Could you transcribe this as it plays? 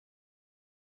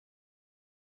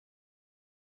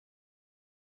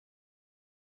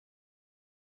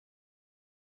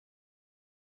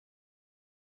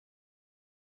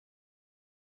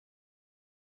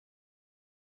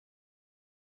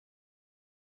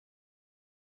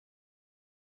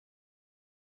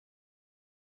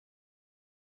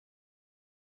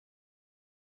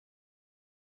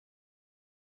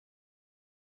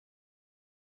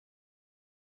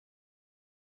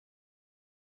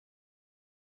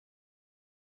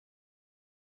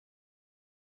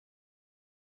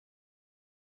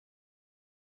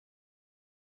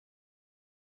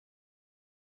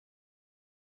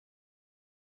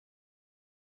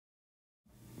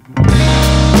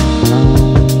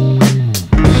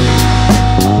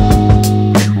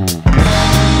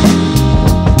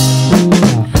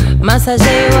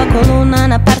Massageio a coluna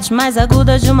na parte mais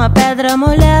aguda de uma pedra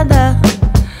molhada.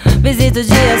 Visito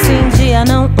dia sim, dia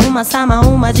não, uma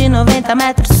Samaúma de 90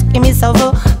 metros que me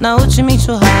salvou na última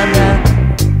enxurrada.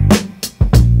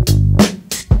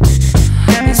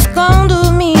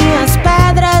 Escondo minhas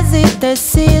pedras e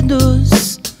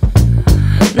tecidos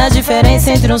na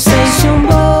diferença entre um seixo e um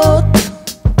boto.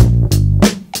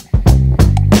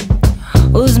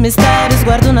 Os mistérios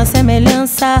guardo na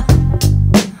semelhança.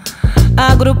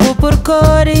 Agrupo por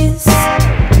cores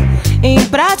em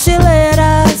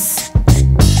prateleiras.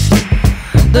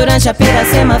 Durante a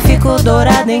piracema fico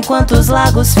dourada enquanto os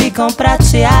lagos ficam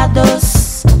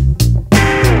prateados.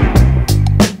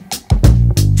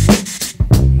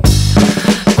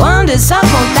 Quando isso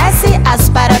acontece, as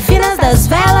parafinas das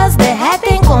velas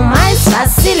derretem com mais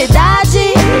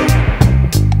facilidade.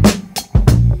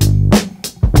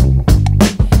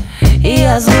 E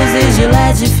as luzes de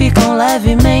LED ficam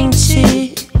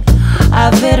levemente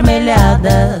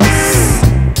avermelhadas.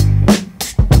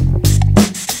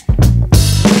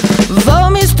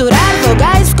 Vou misturar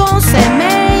vogais com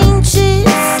sementes.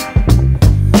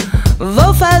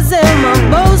 Vou fazer uma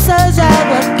bolsa de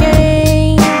água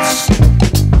quente.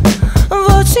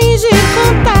 Vou tingir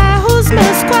com terra os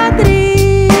meus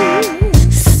quadris.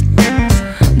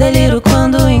 Deliro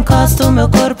quando encosto meu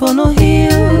corpo no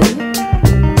rio.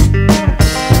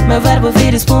 Meu verbo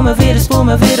vira espuma, eu viro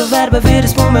espuma, eu viro verbo, eu viro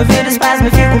espuma, eu viro espasmo,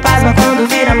 eu fico pasma quando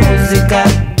vira música.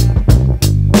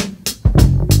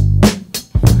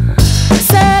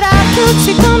 Será que eu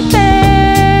te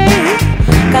contei?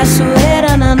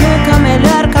 Cachoeira na nuca,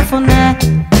 melhor cafuné.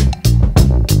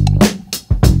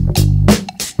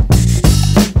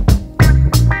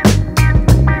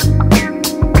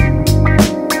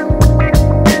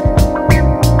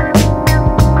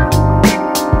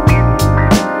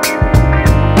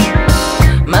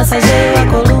 Massageio a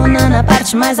coluna na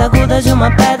parte mais aguda de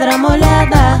uma pedra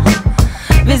molhada.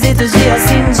 Visito dia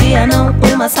sim, dia não,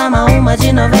 uma Samaúma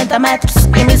de 90 metros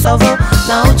que me salvou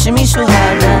na última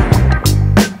enxurrada.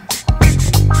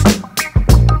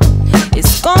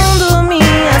 Escondo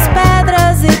minhas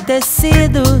pedras e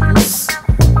tecidos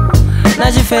na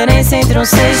diferença entre um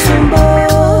seixo e um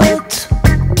boto.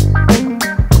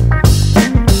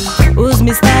 Os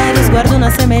mistérios guardo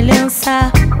na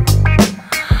semelhança.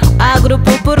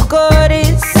 Agrupo por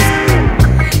cores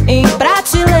em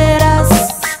prateleiras.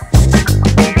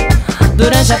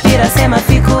 Durante a piracema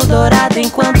fico dourado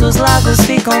enquanto os lagos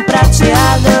ficam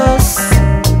prateados.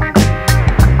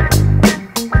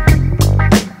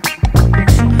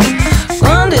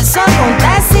 Quando isso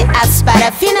acontece, as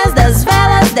parafinas das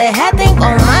velas derretem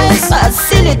com mais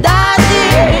facilidade.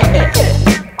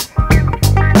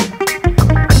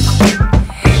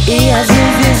 E as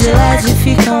luzes de LED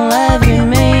ficam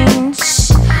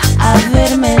levemente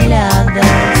avermelhadas.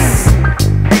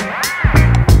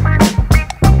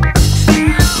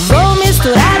 Vou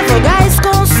misturar vogais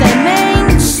com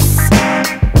sementes.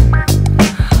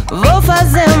 Vou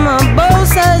fazer uma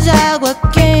bolsa de água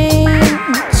quente.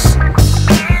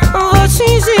 Vou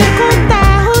tingir com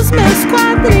terra os meus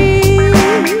quadris.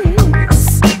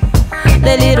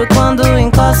 Deliro quando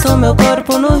encosto meu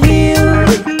corpo no rio.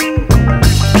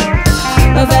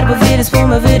 Meu verbo vira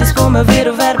espuma, eu viro espuma, eu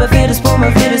viro verbo, eu viro espuma,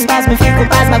 eu viro espasmo, e fico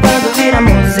pasma quando vira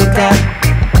música.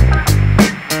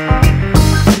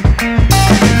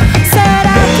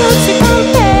 Será que eu te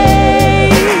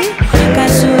contei?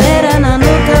 Cachoeira na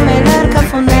nuca, melhor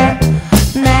cafuné,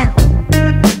 né?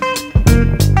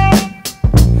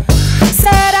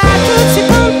 Será que eu te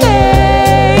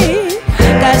contei?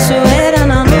 Cachoeira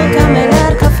na nuca,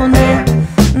 melhor cafuné,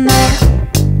 né?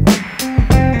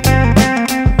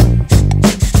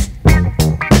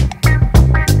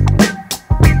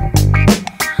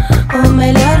 O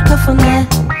melhor cafuné,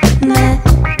 né?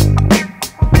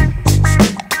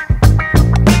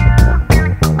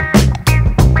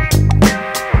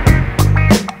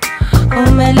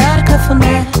 O melhor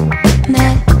cafuné,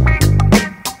 né?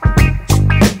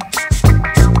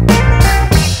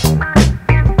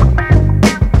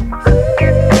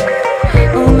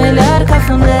 O melhor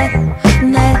cafuné,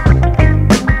 né?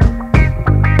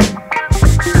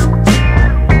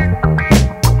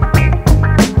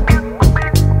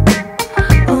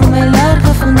 O melhor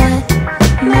cafuné,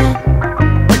 né?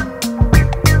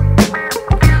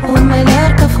 O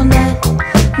melhor cafuné,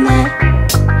 né?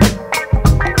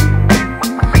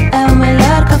 É o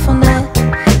melhor cafuné,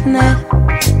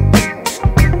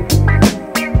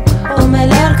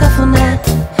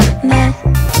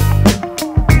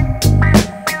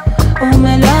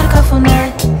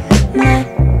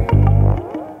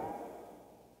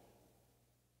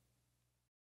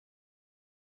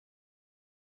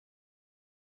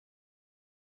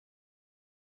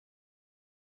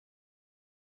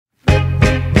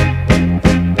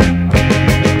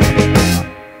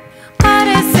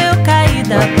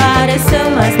 caída apareceu,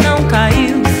 mas não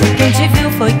caiu. Quem te viu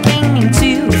foi quem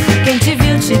mentiu. Quem te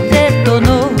viu te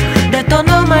detonou.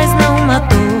 Detonou, mas não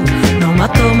matou. Não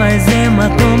matou, mas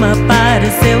hematoma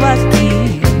apareceu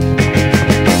aqui.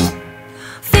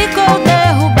 Ficou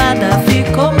derrubada,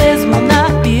 ficou mesmo na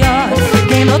pior.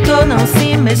 Quem notou não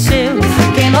se mexeu.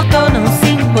 Quem notou não se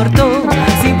importou.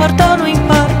 Se importou não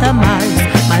importa mais.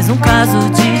 Mais um caso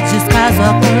de descaso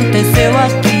aconteceu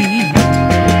aqui.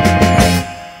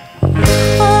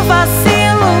 Um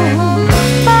vacilo,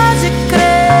 pode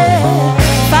crer,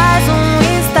 faz um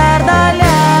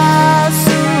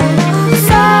estardalhaço.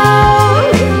 Sol,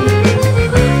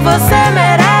 você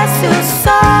merece o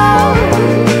sol.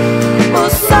 O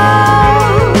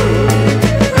sol.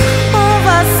 Um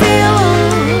vacilo,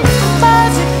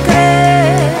 pode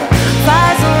crer,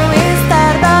 faz um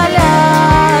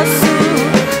estardalhaço.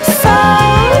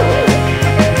 Sol,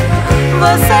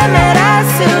 você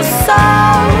merece o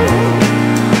sol.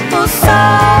 O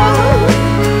sol,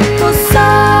 o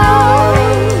sol.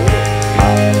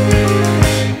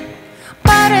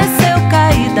 Pareceu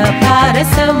caída,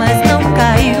 pareceu, mas não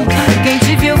caiu. Quem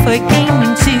te viu foi quem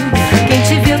mentiu. Quem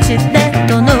te viu te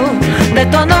detonou.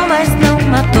 Detonou, mas não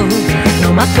matou.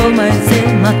 Não matou, mas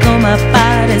hematoma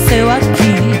apareceu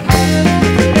aqui.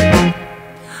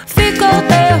 Ficou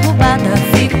derrubada,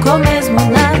 ficou mesmo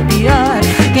na pior.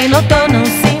 Quem notou não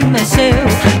se mexeu.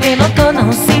 Quem notou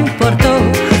não se importou.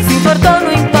 Se importou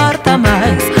não importa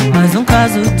mais. Mais um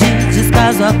caso de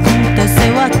descaso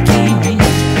aconteceu aqui.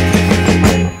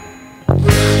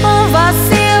 Um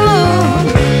vacilo,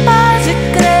 pode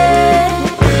crer,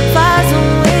 faz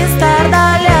um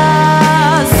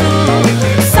estardalhaço.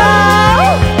 Sol,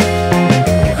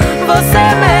 você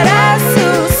merece o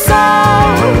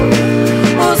sol.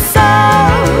 O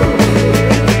sol.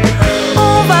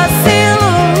 Um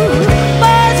vacilo,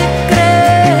 pode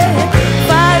crer,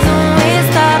 faz um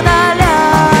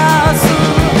estardalhaço.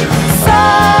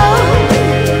 Sol,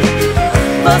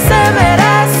 você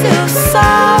merece o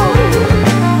sol.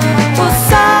 O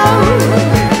sol.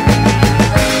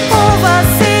 Um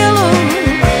vacilo,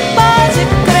 pode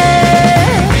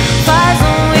crer, faz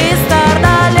um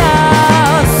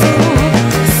estardalhaço.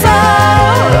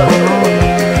 Sol,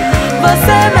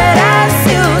 você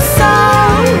merece o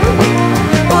sol.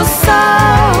 O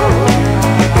sol.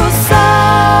 O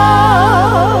sol.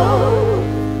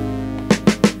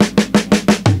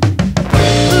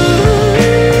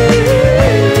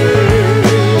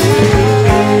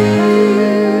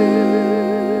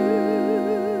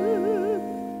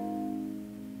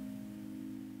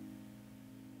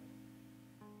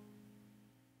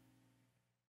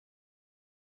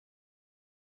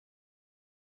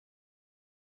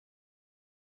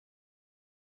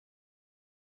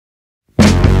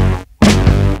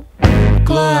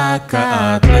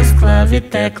 Cloaca, atlas, clave,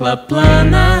 tecla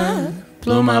plana,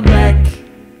 pluma black.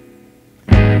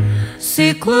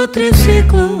 Ciclo,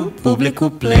 triciclo, público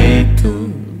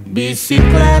pleito,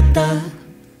 bicicleta.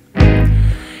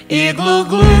 Iglu,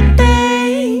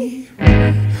 glúten,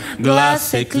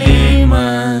 glace,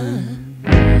 clima.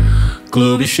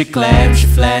 Clube, chiclete,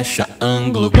 flecha,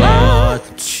 ângulo,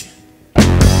 glote.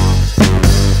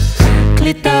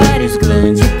 Clitóris,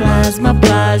 glande, plasma,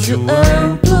 plágio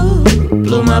amplo,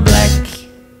 pluma black.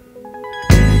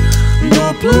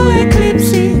 Duplo,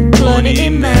 eclipse, clone e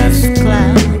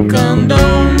mescla,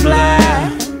 candomblé.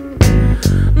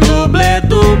 Dublê,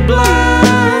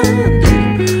 dublado,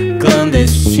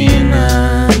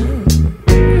 clandestina.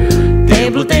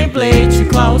 Templo, template,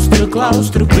 claustro,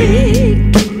 claustro,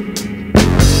 clique.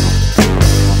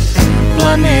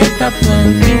 Planeta,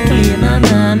 planta, inclina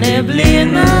na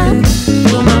neblina,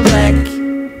 pluma black.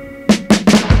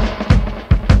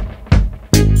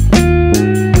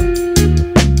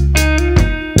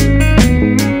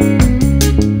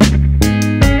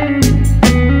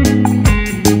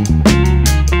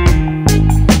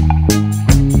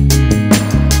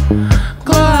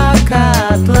 Cloaca,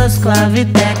 atlas, clave,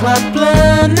 tecla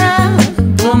plana,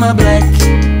 pluma black.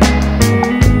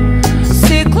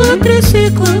 Ciclo,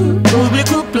 triciclo,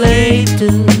 público pleito,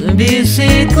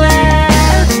 bicicleta.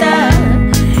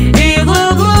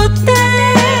 Iglu,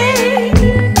 glúten,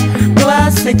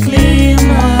 classe,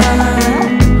 clima.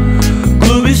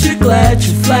 Clube,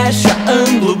 chiclete, flecha,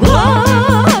 ângulo,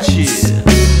 glote.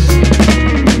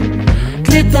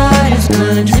 Clitóris,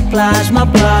 glande, plasma,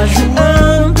 plágio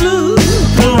amplo,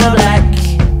 pluma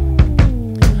black.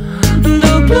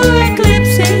 Duplo,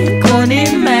 eclipse, cone,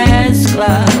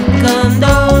 mescla,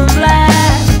 candomblé.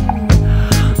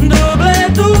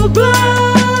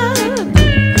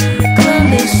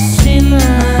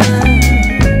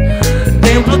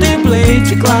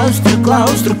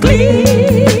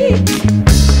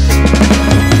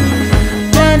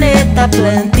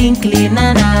 planta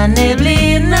inclina na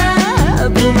neblina.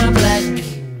 Pluma black.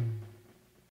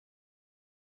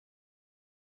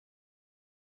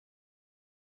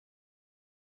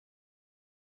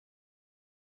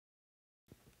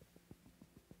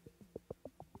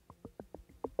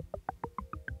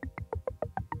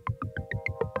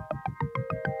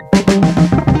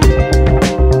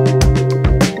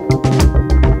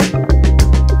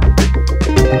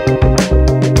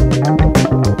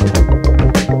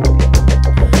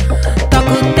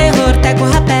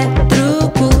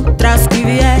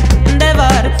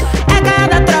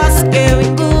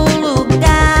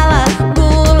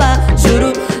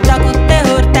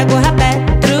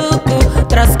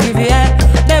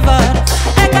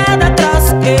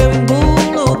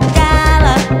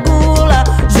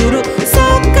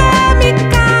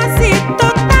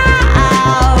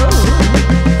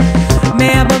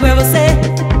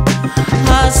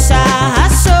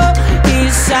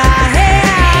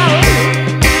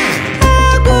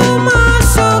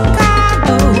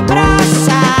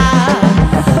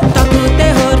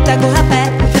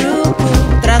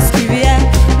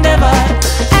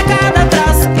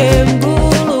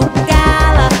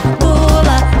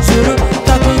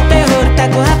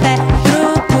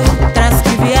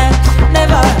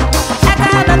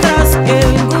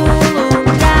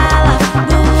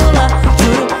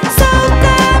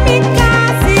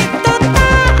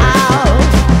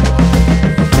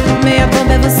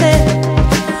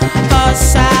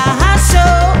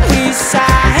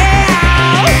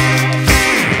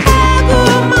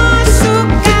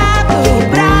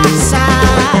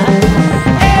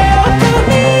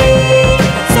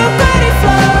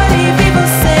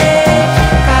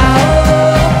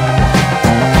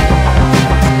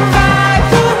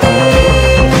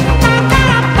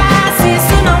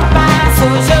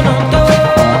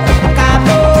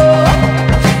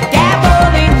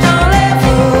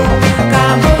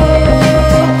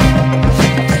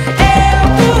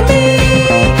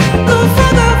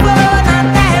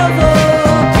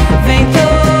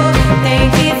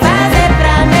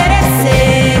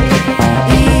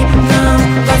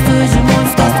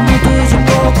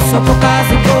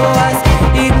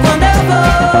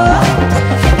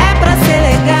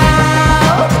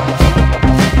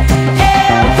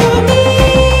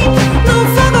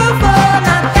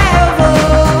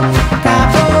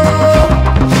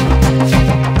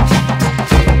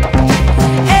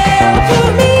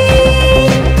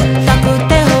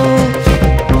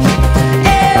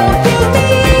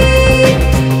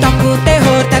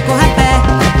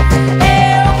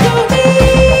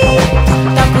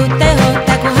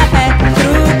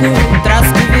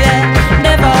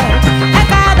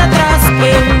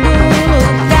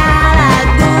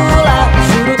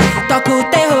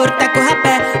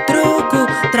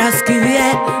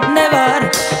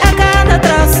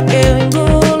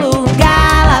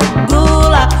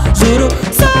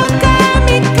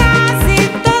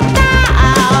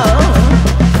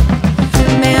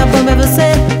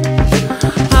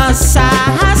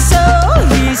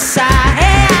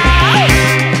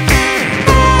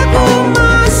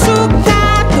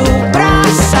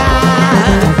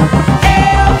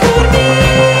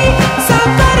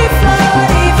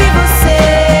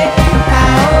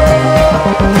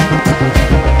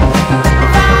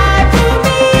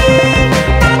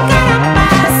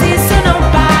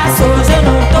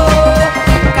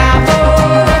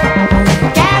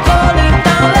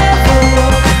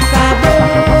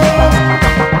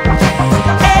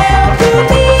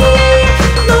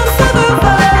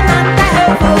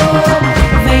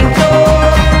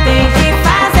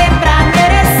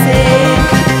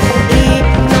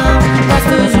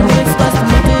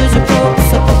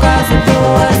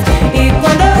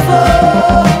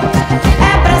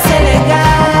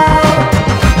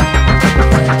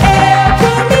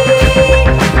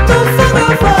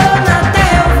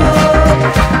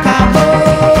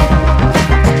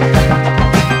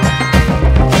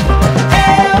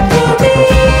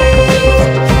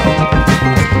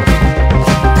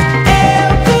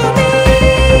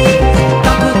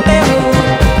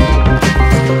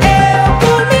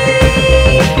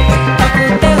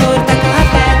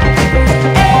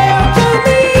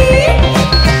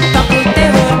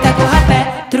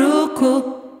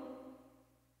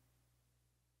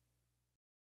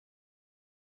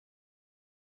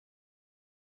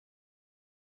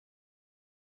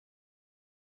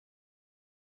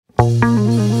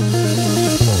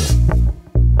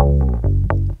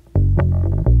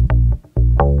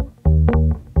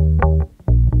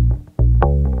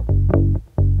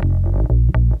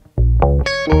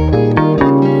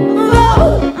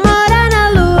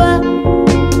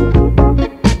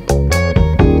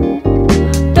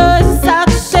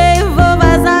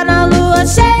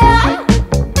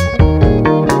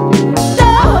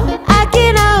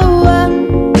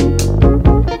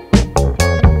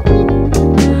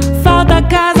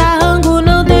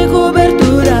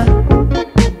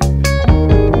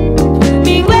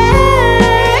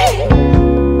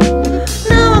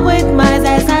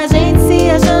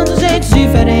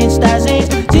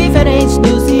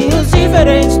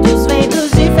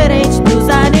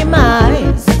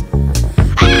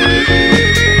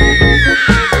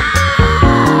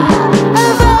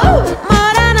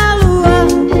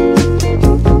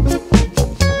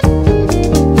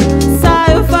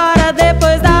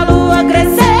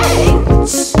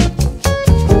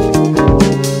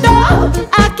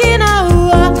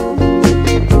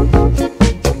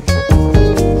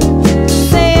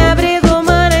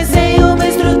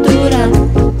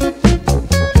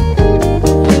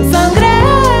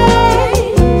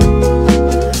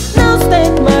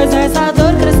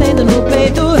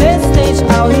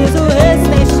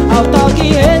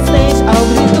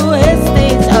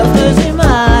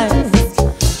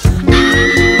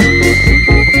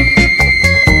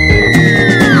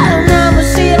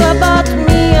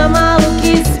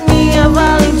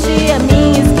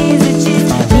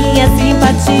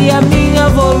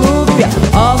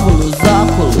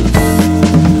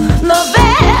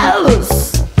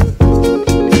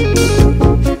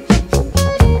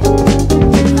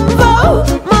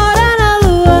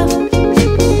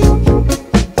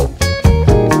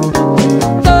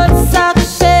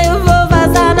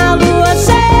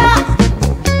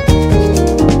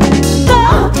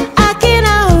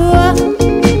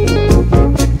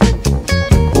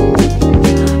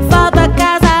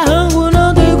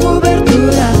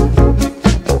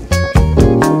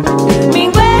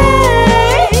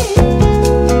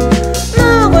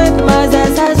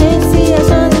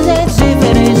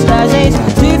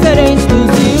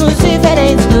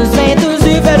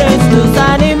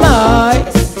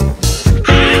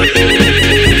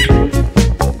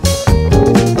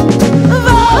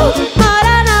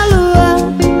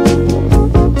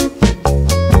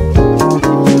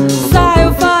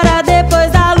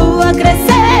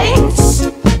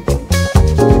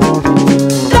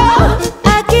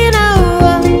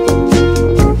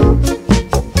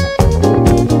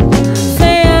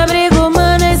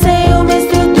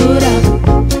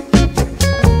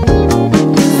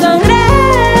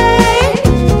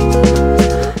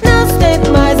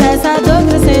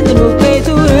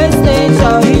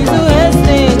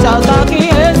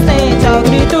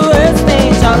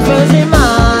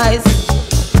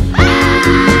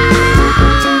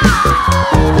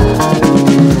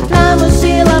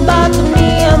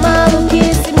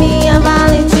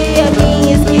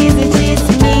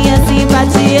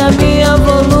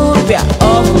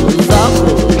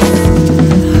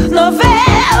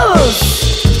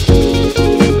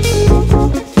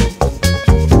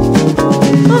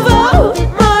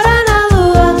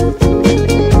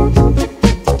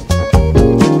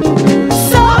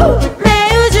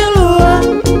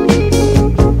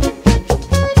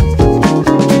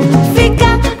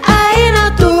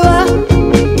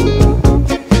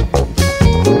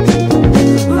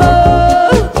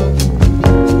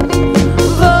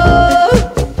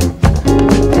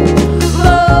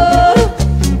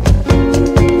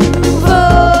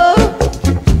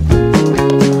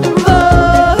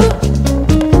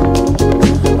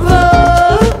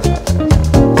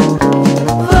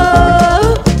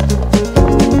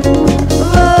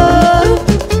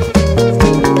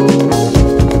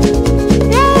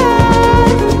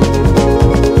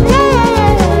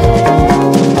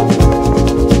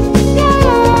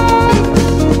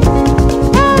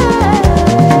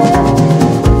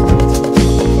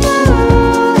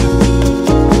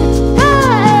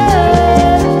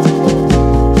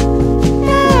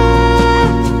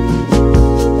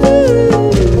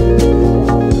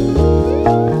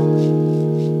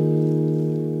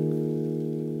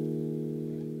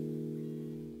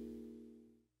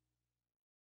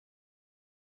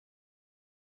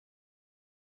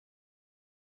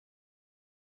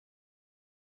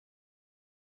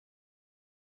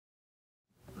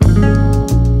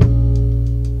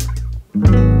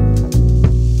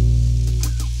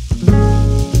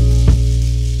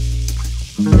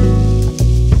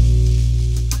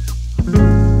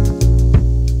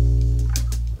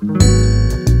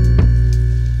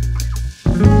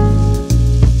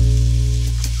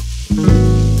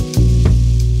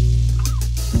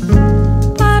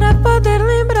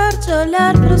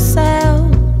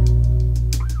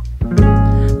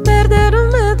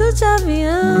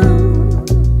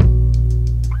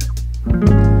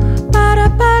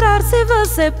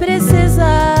 você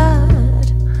precisar,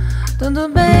 tudo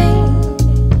bem,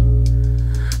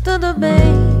 tudo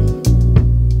bem.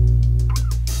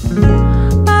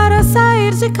 Para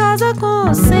sair de casa com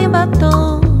ou sem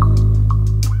batom,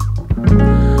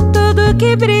 tudo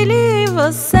que brilha em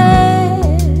você,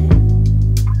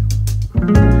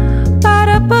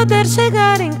 para poder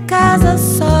chegar em casa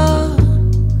só,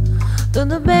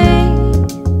 tudo bem,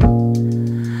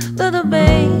 tudo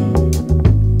bem.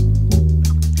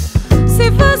 Se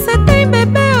você tem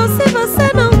bebê ou se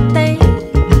você não tem,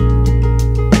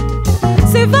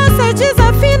 se você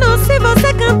desafina ou se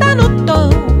você canta no tom,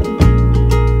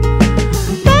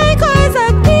 tem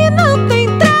coisa que não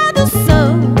tem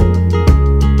tradução.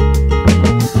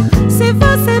 Se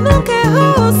você nunca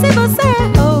errou ou se você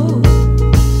errou,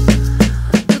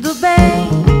 tudo bem,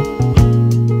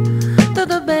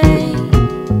 tudo bem,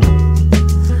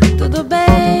 tudo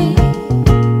bem,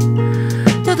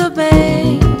 tudo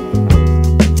bem.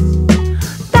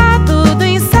 Tá tudo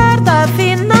incerto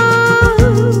afinal,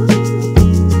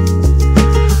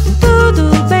 tudo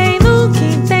bem nunca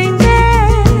entender.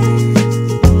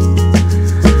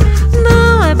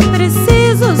 Não é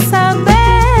preciso saber,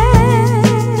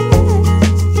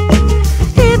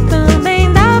 e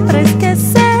também dá pra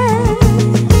esquecer.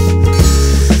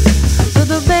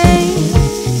 Tudo bem,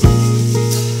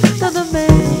 tudo bem,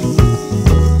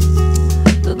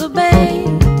 tudo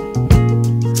bem,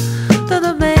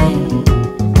 tudo bem.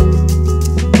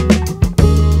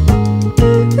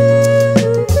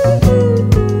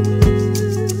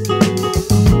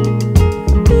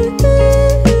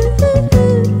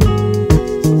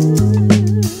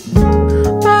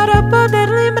 Para poder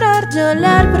lembrar de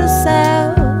olhar pro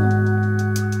céu,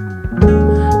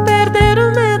 perder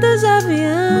o medo de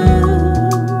avião,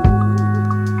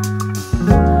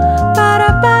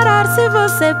 para parar se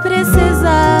você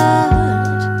precisar,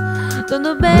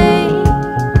 tudo bem,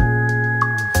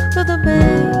 tudo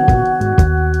bem.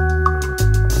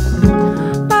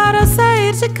 Para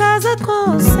sair de casa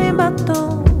com ou sem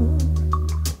batom,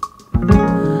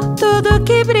 tudo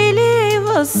que brilha em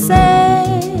você,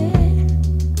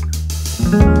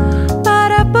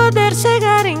 para poder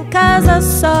chegar em casa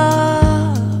só,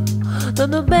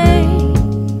 tudo bem,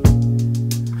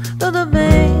 tudo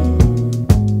bem.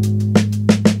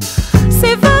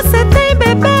 Se você tem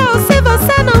bebê ou se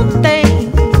você não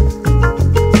tem,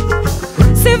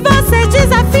 se você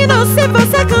desafina ou se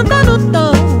você canta no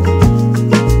tom,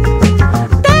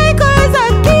 tem coisa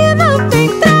que não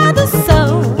tem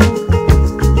tradução.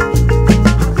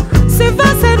 Se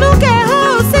você nunca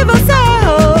errou ou se você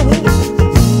errou,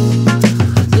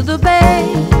 tudo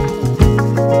bem,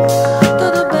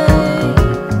 tudo bem,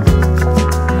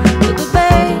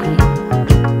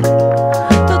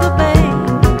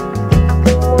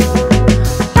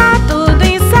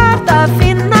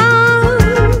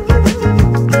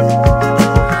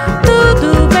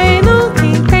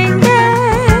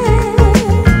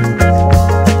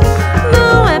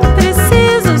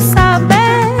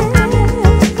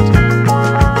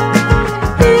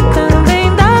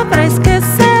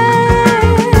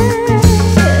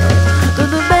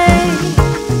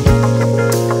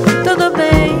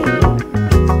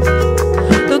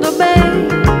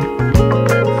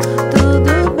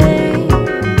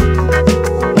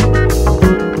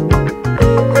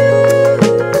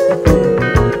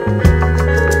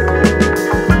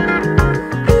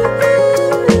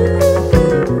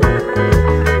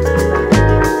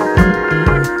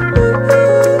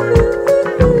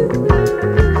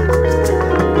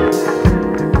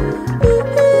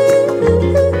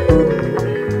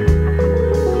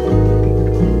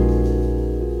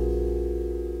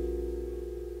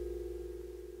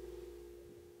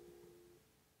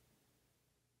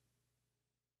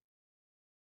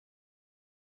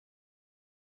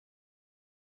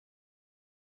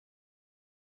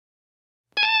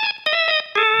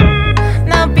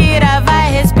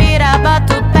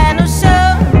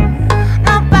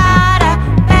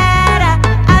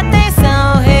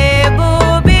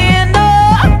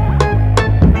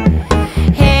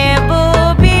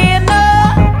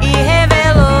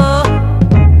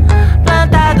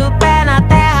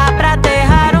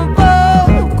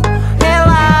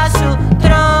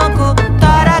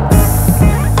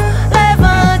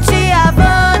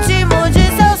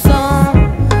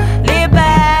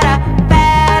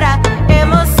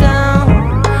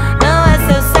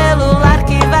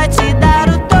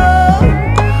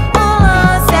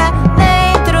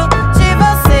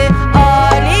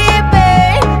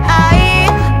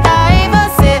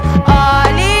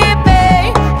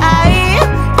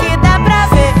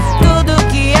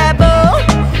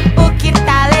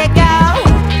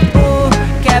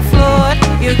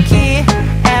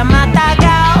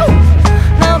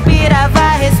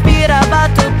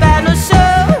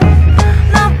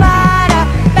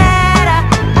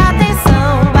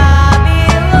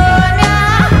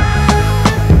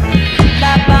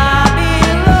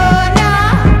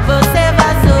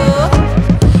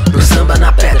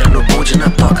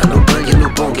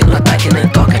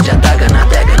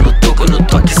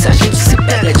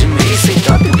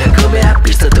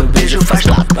 faz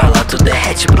lá pra lá, tu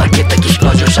derrete, plaqueta que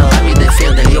explode. Oxalá me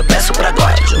defenda e eu peço pra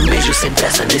God um beijo sem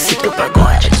pressa nesse teu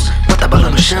pagode. Bota a bola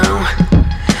no chão,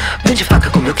 vem de faca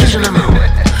com meu queijo na mão.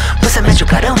 Você mete o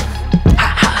carão?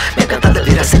 Minha cantada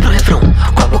vira sempre o refrão.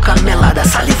 Com a boca melada,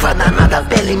 saliva danada,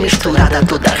 pele misturada,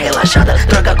 toda relaxada.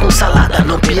 Droga com salada,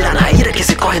 não pira na ira que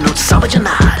se corre não te salva de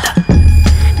nada.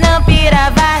 Não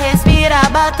pira, vai, respira,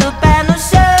 bota o pé no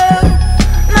chão.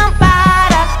 Não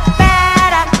para,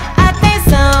 pera,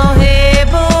 atenção,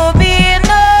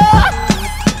 rebobinou.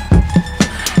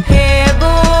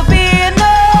 Rebobinou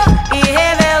e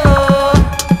revelou.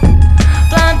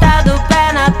 Plantado o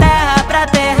pé na terra pra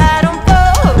aterrar um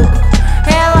pouco.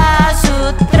 Relaxa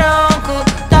o tronco,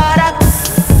 tórax.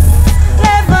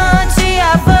 Levante,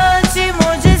 avante,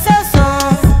 mude seu som.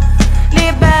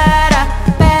 Libera,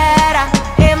 pera,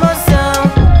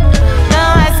 emoção.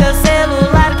 Não é seu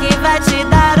celular que vai te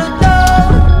dar o dom.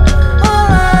 O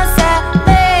lance é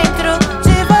dentro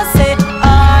de você.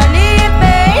 Olhe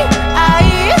bem,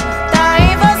 aí tá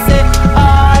em você.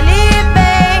 Olhe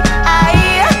bem,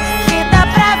 aí que dá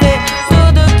pra ver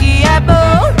tudo que é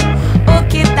bom, o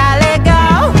que tá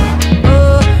legal,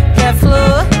 o que é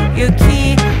flor e o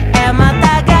que é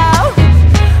matagal.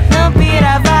 Não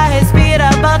pira, vai, respira,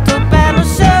 bota o pé no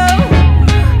chão.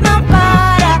 Não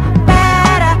para,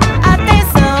 pera,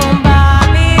 atenção,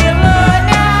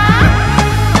 Babilônia.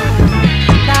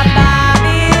 Da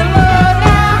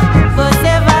Babilônia,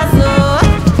 você vazou.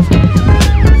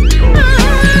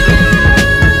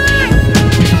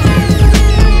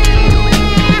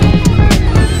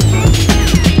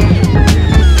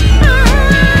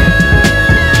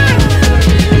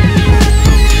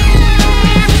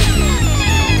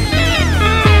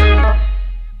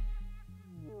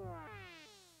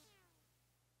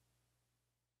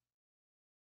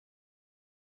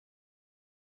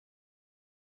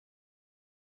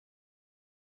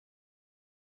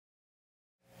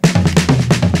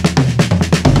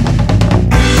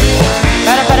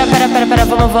 Pera,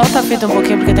 vamos voltar a fita um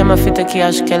pouquinho, porque tem uma fita que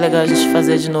acho que é legal a gente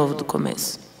fazer de novo do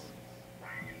começo.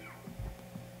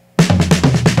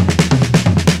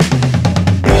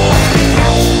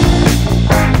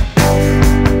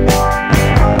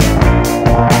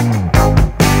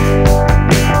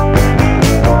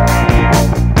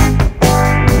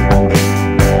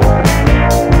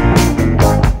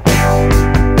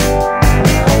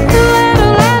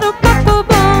 Lero, papo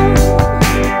bom.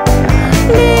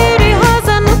 Lírio e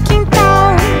rosa no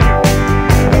quintal.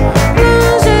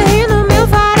 Lingerie no meu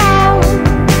varal.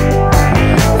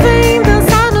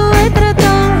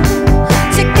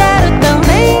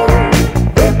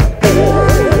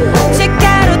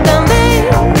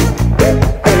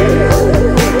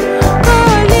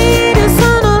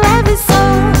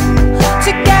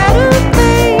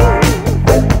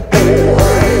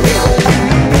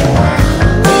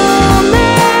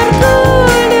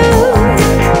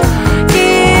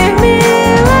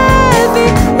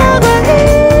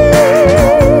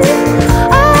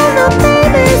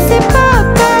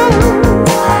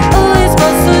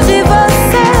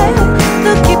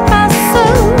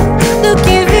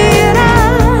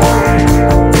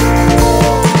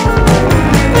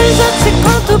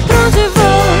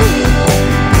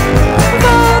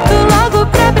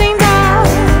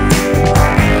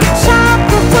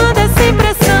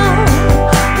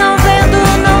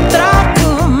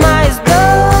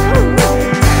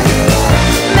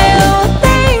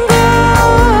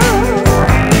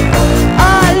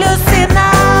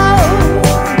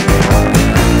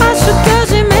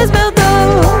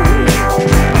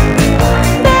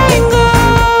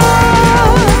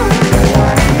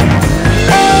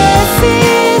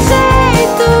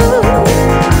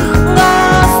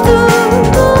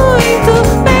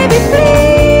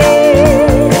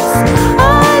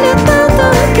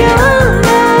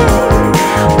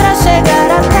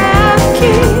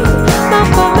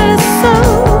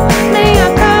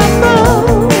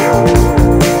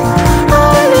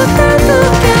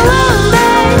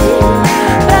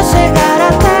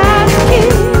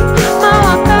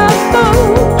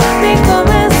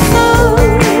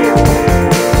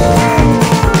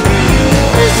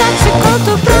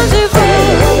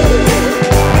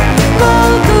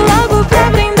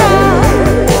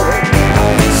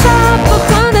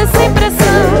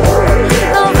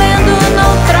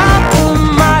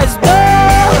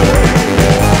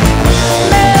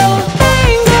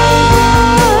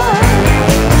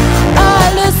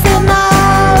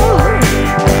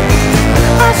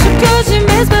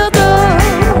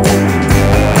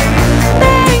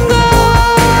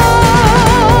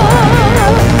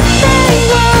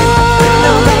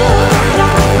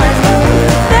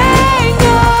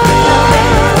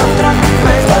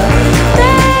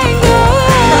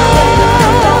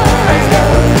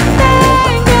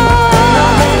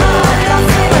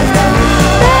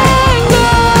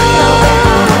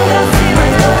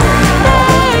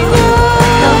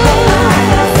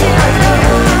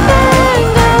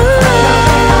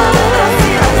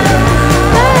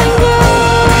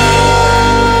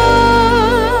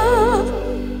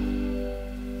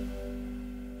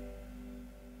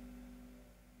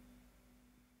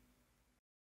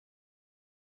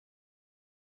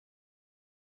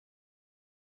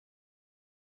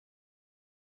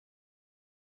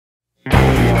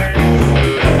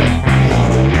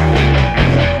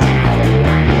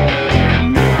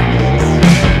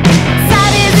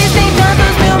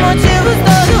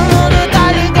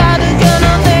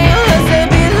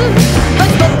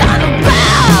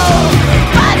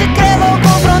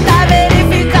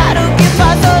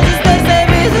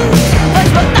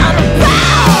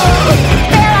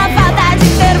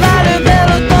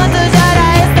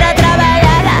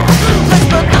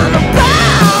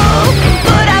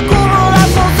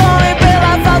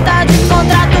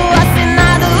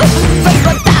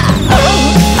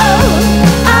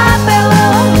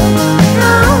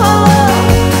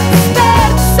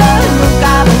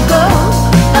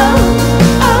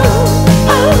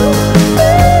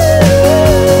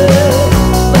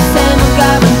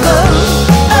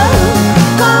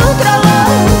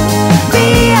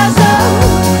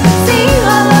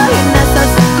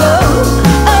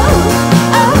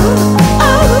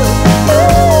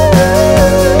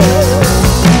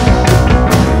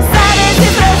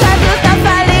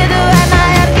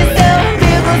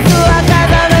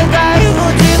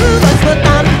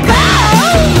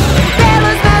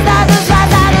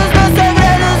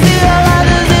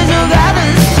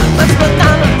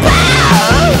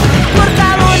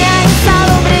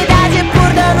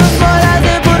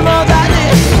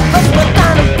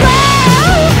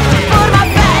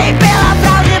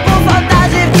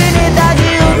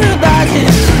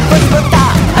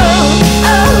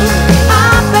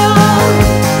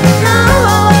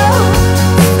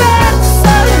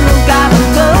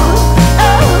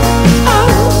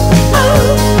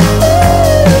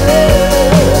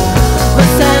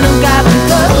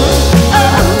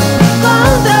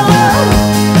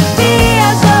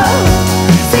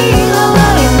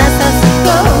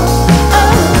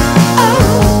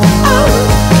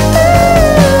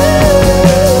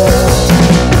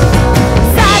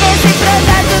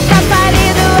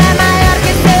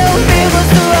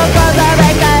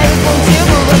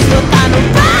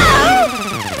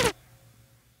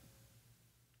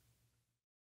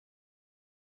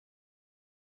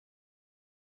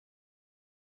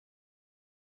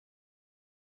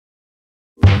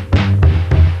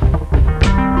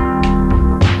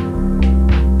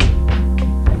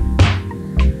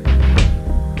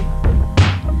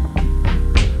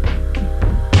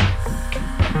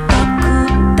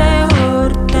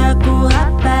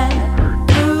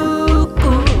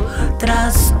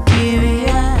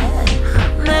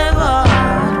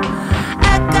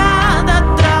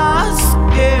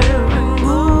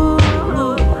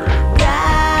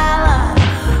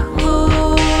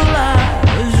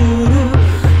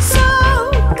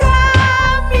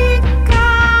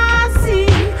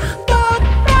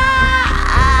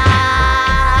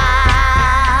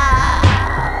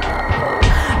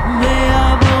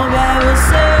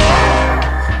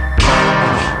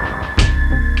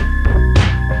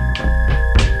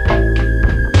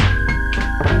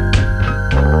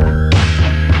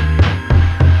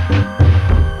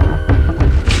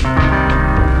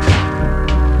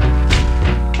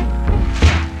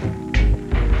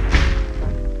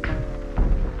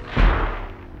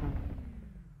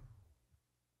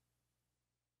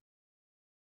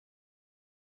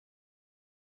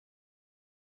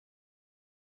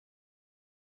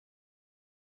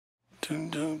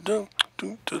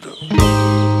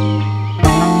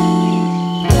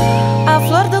 A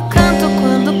flor do canto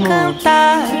quando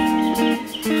canta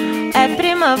é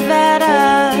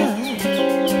primavera,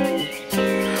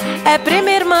 é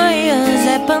prima, irmã e anjo,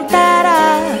 é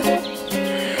pantera.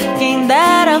 Quem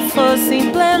dera fosse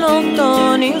em pleno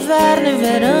outono, inverno e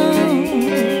verão,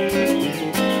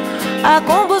 a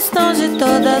combustão de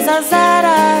todas as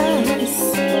eras.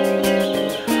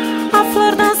 A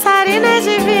flor dançarina é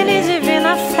divina e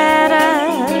divina fera,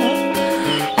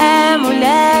 é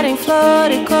mulher em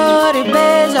flor e cor e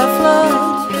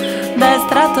beija-flor da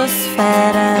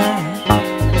estratosfera.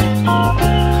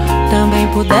 Também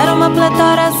pudera uma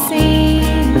pletora assim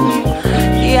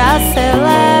que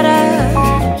acelera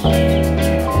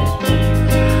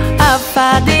a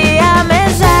fada e a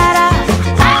megera.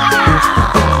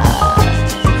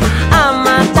 A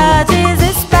mata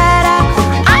desespera,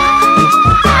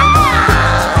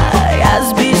 e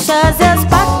as bichas e as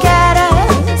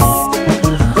paqueras.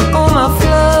 Uma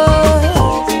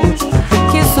flor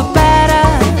que supera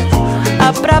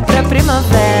a própria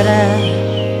primavera.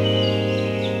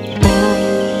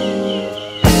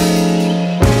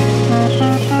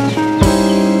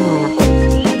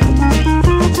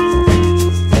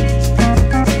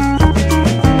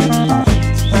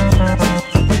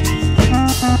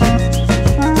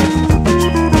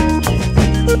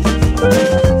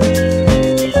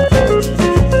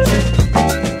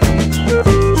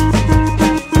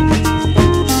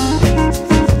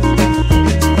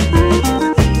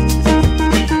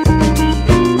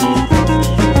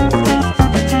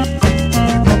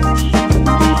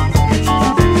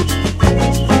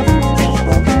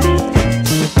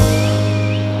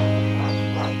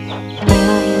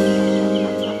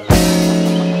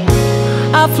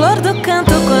 A flor do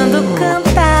canto quando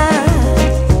canta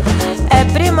é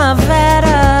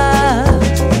primavera,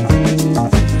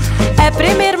 é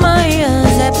prima, irmã e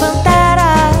anjo, é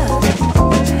pantera.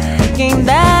 Quem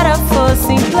dera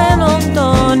fosse em pleno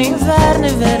outono, inverno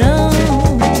e verão,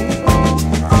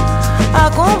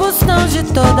 a combustão de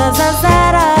todas as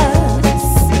eras.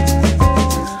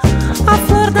 A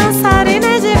flor dançarina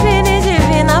é divina e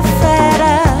divina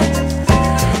fera,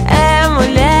 é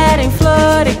mulher em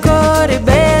flor e cor e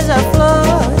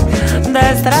beija-flor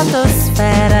da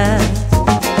estratosfera.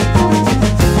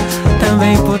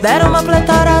 Também pudera uma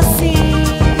pletora